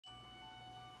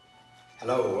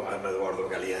Hello, I'm Eduardo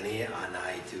Galliani and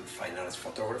I do fine arts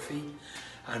photography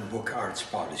and book arts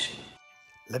publishing.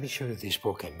 Let me show you this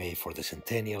book I made for the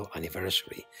Centennial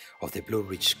anniversary of the Blue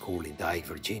Ridge School in Dyke,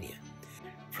 Virginia.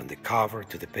 From the cover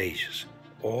to the pages,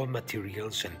 all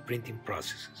materials and printing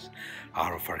processes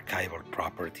are of archival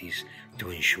properties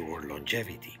to ensure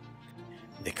longevity.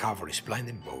 The cover is blind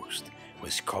embossed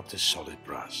with sculpted solid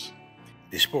brass.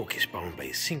 This book is bound by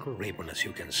a single ribbon, as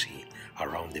you can see,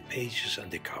 around the pages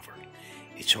and the cover.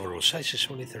 Its overall size is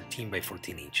only 13 by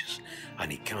 14 inches,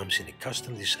 and it comes in a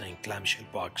custom designed clamshell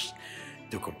box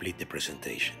to complete the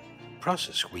presentation.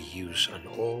 Process we use an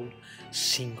all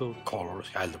single color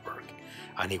Heidelberg,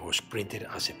 and it was printed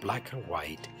as a black and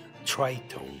white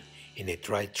tritone in a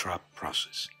dry trap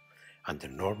process. Under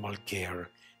normal care,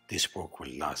 this book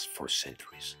will last for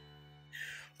centuries.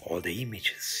 All the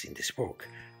images in this book,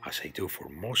 as I do for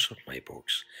most of my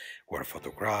books, were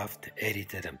photographed,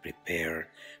 edited and prepared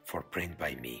for print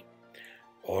by me.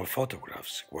 All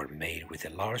photographs were made with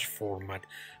a large format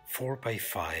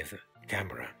 4x5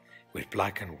 camera with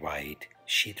black and white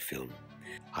sheet film,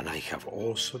 and I have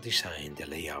also designed the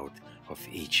layout of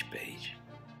each page.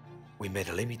 We made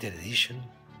a limited edition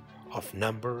of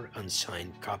numbered and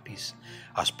signed copies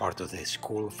as part of the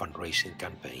school fundraising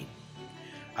campaign.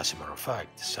 As a matter of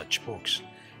fact, such books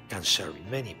can serve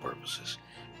many purposes: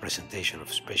 presentation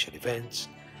of special events,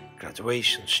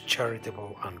 graduations,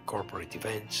 charitable and corporate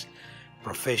events,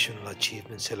 professional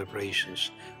achievement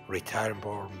celebrations, retirement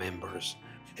board members,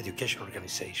 education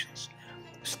organizations,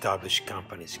 established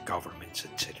companies, governments,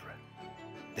 etc.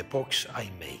 The books I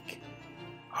make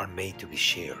are made to be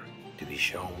shared, to be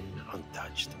shown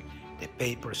untouched. The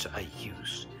papers I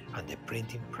use and the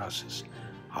printing process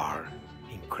are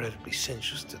incredibly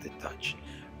sensuous to the touch,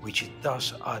 which it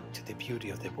does add to the beauty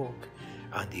of the book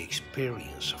and the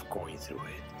experience of going through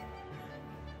it.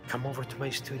 Come over to my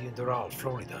studio in Doral,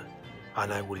 Florida,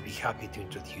 and I will be happy to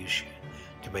introduce you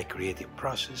to my creative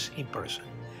process in person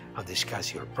and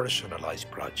discuss your personalized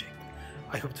project.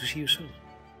 I hope to see you soon.